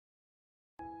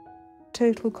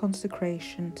total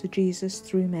consecration to Jesus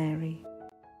through Mary.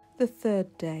 The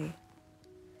third day.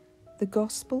 The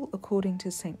Gospel according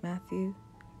to St. Matthew,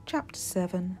 chapter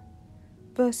 7,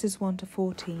 verses 1 to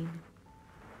 14.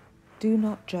 Do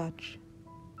not judge.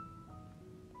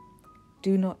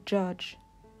 Do not judge,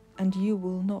 and you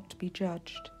will not be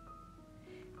judged,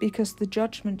 because the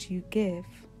judgment you give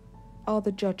are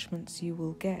the judgments you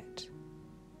will get,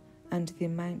 and the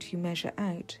amount you measure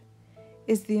out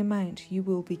is the amount you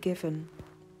will be given.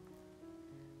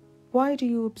 Why do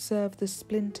you observe the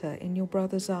splinter in your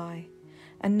brother's eye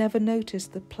and never notice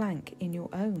the plank in your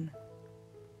own?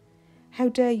 How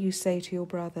dare you say to your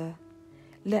brother,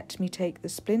 "Let me take the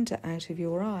splinter out of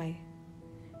your eye,"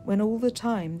 when all the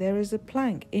time there is a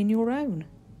plank in your own?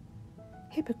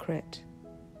 Hypocrite!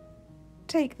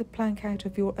 Take the plank out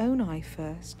of your own eye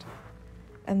first,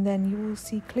 and then you will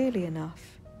see clearly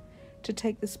enough to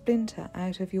take the splinter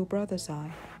out of your brother's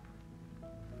eye.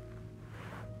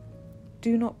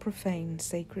 Do not profane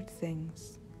sacred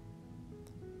things.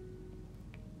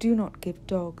 Do not give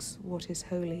dogs what is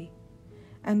holy,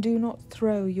 and do not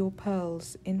throw your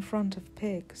pearls in front of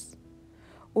pigs,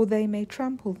 or they may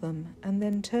trample them and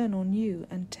then turn on you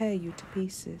and tear you to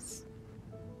pieces.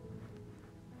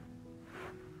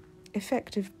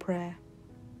 Effective prayer.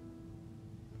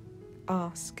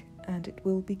 Ask, and it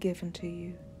will be given to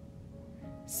you.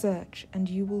 Search, and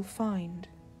you will find.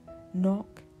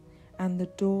 Knock, and the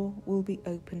door will be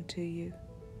opened to you.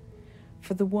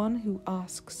 For the one who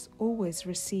asks always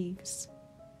receives.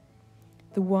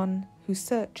 The one who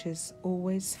searches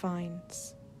always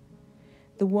finds.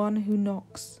 The one who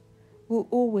knocks will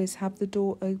always have the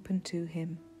door open to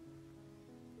him.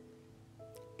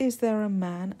 Is there a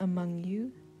man among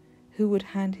you who would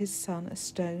hand his son a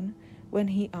stone when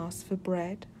he asked for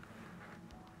bread?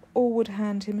 Or would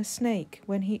hand him a snake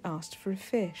when he asked for a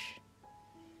fish?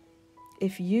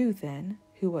 If you then,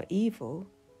 who are evil,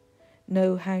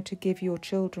 know how to give your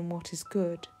children what is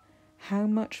good, how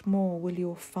much more will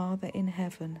your Father in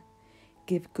heaven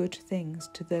give good things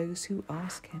to those who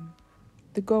ask him?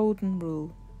 The Golden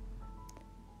Rule.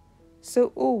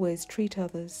 So always treat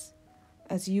others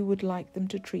as you would like them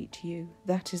to treat you.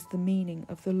 That is the meaning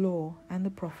of the law and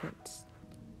the prophets.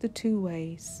 The two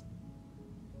ways.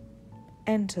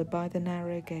 Enter by the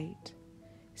narrow gate,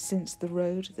 since the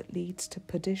road that leads to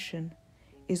perdition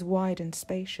is wide and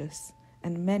spacious,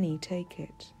 and many take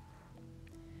it.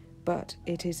 But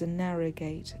it is a narrow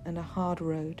gate and a hard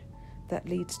road that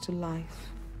leads to life,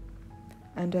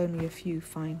 and only a few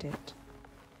find it.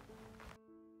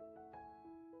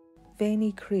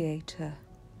 Veni Creator.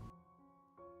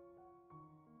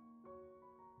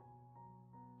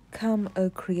 Come, O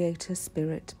Creator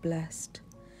Spirit blessed,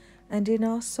 and in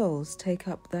our souls take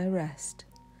up thy rest.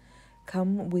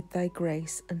 Come with thy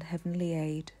grace and heavenly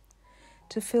aid,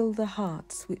 to fill the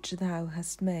hearts which thou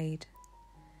hast made.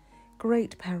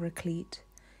 Great Paraclete,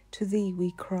 to thee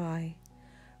we cry,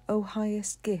 O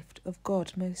highest gift of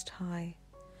God most high,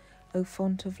 O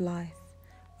font of life,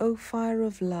 O fire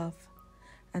of love,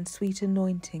 and sweet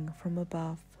anointing from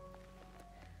above.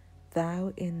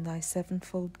 Thou in thy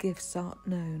sevenfold gifts art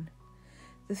known,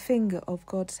 the finger of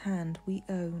God's hand we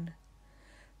own,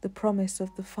 the promise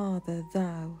of the Father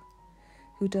thou,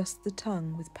 who dost the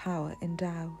tongue with power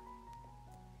endow.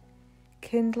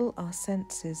 Kindle our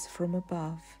senses from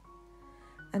above,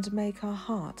 and make our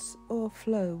hearts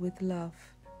o'erflow with love,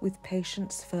 with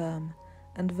patience firm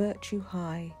and virtue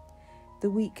high,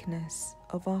 the weakness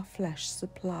of our flesh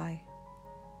supply.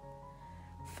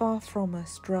 Far from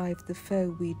us drive the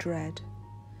foe we dread,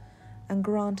 and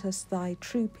grant us thy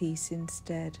true peace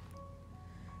instead.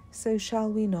 So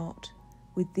shall we not,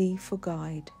 with thee for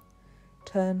guide,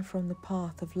 turn from the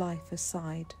path of life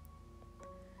aside.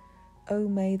 O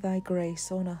may thy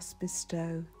grace on us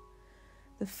bestow,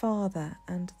 the Father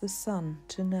and the Son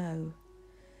to know,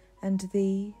 and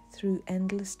thee through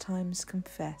endless times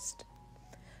confessed,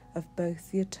 of both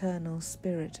the eternal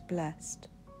Spirit blessed.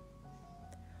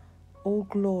 All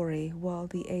glory while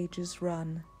the ages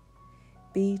run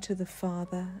be to the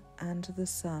Father and the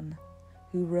Son,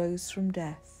 who rose from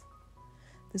death,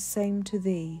 the same to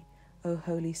thee, O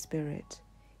Holy Spirit,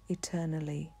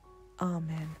 eternally.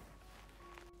 Amen.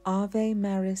 Ave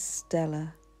Maris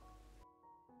Stella.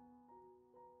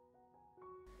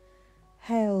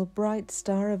 Hail, bright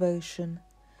star of ocean,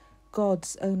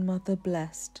 God's own mother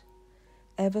blessed,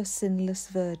 ever sinless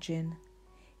virgin,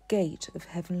 gate of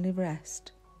heavenly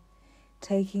rest.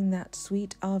 Taking that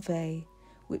sweet Ave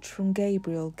which from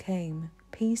Gabriel came,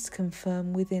 peace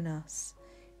confirm within us,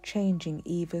 changing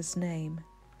Eva's name.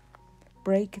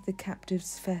 Break the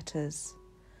captive's fetters,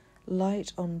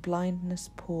 light on blindness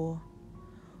pour,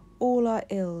 all our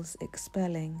ills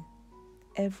expelling,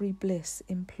 every bliss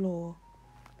implore.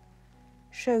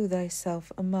 Show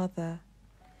thyself a mother,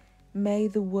 may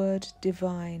the Word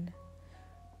divine,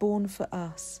 born for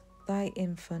us, thy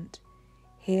infant,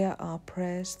 hear our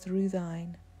prayers through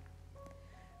thine.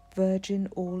 Virgin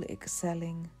all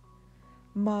excelling,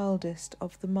 mildest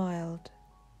of the mild,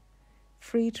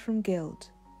 freed from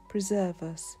guilt, preserve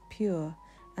us pure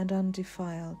and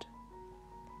undefiled.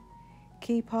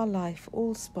 Keep our life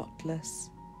all spotless,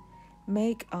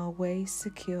 make our ways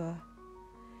secure,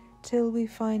 till we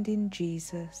find in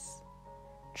Jesus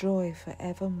joy for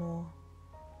evermore.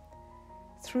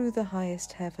 Through the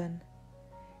highest heaven,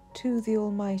 to the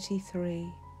Almighty Three,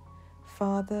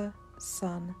 Father,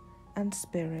 Son, and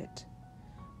Spirit,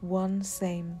 one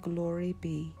same glory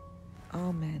be.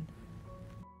 Amen.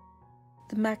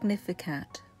 The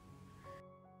Magnificat.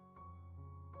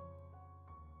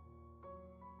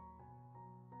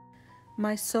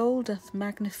 My soul doth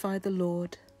magnify the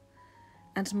Lord,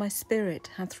 and my spirit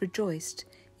hath rejoiced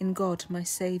in God my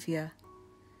Saviour,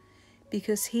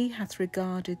 because he hath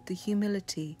regarded the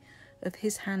humility of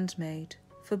his handmaid.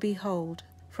 For behold,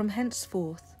 from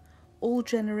henceforth all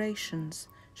generations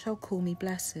shall call me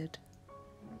blessed.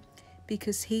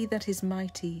 Because he that is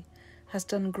mighty has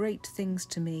done great things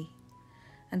to me,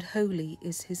 and holy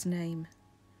is his name.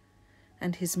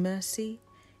 And his mercy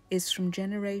is from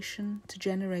generation to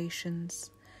generations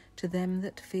to them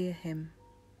that fear him.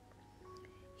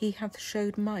 He hath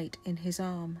showed might in his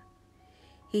arm.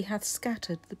 He hath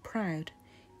scattered the proud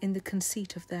in the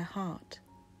conceit of their heart.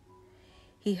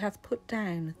 He hath put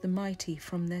down the mighty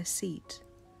from their seat,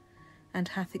 and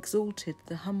hath exalted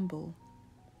the humble.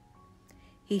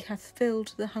 He hath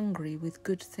filled the hungry with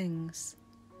good things,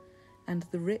 and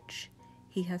the rich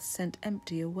he hath sent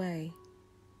empty away.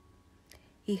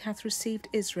 He hath received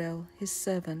Israel his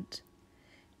servant,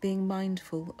 being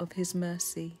mindful of his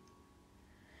mercy,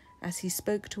 as he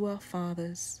spoke to our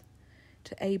fathers,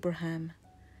 to Abraham,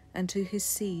 and to his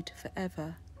seed for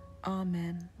ever.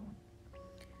 Amen.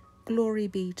 Glory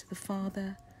be to the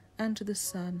Father, and to the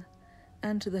Son,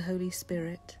 and to the Holy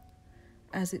Spirit,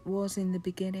 as it was in the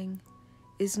beginning,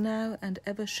 is now, and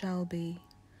ever shall be,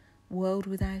 world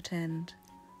without end.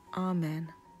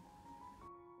 Amen.